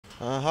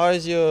How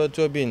has your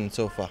tour been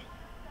so far?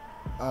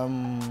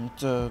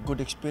 It's a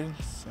good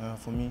experience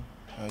for me.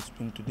 It's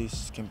been 2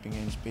 days camping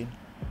in Spain.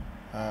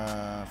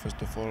 First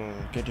of all,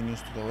 getting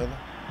used to the weather.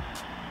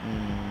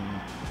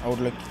 I would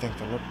like to thank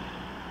the Lord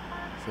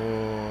for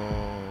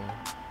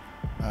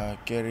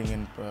caring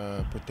and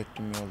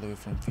protecting me all the way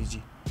from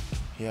Fiji.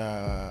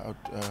 Here,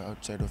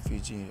 outside of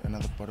Fiji,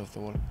 another part of the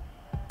world.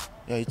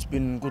 Yeah, it's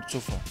been good so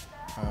far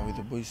with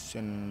the boys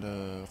and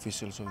the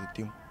officials of the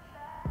team.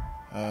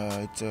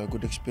 It's a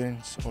good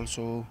experience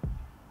also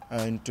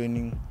in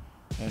training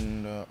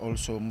and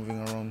also moving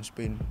around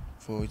Spain.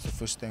 It's the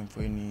first time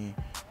for any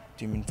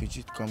team in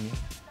Fiji to come here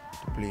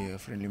to play a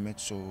friendly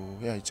match. So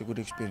yeah, it's a good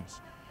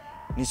experience.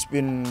 It's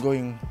been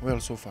going well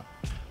so far.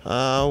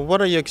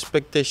 What are your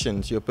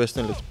expectations, your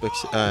personal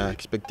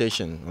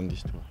expectation on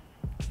this tour?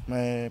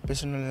 My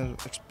personal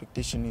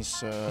expectation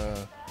is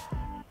to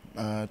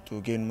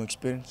gain more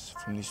experience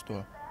from this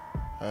tour,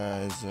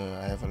 as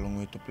I have a long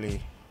way to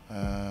play.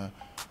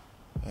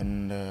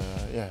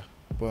 Yeah,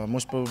 but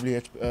most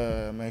probably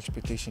my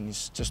expectation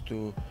is just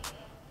to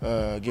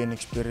gain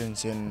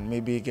experience and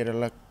maybe get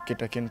a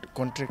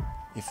contract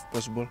if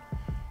possible,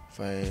 if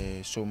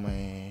I show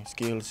my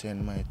skills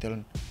and my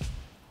talent.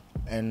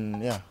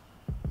 And yeah,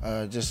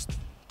 just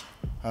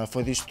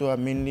for this tour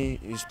mainly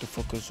is to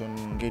focus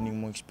on gaining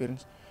more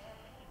experience,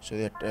 so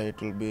that it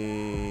will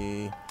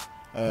be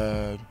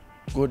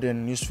good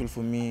and useful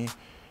for me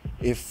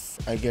if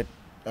I get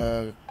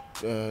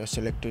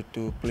selected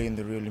to play in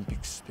the Rio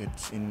Olympics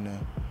that's in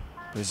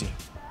Brazil.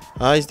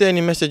 Is there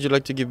any message you'd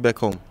like to give back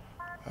home?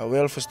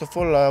 Well, first of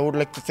all, I would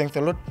like to thank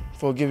the Lord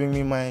for giving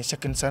me my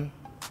second son,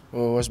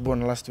 who was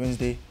born last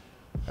Wednesday.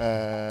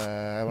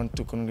 I want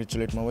to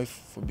congratulate my wife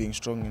for being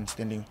strong and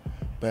standing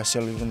by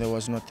herself even though I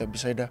was not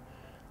beside her.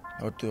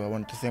 I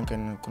want to thank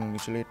and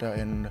congratulate her,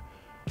 and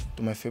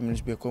to my families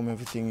back home,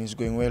 everything is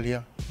going well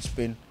here in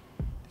Spain.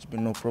 There's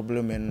been no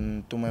problem.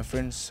 And to my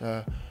friends,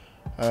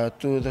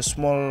 to the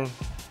small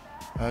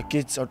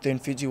kids out there in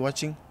Fiji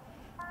watching,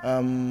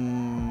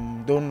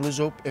 don't lose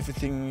hope.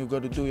 Everything you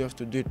got to do, you have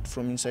to do it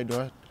from inside your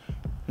heart.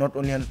 Not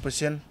only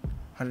 100%,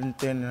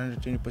 110,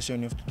 120%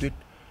 you have to do it.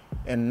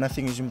 And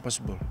nothing is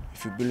impossible.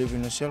 If you believe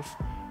in yourself,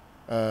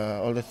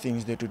 all the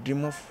things that you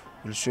dream of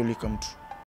will surely come true.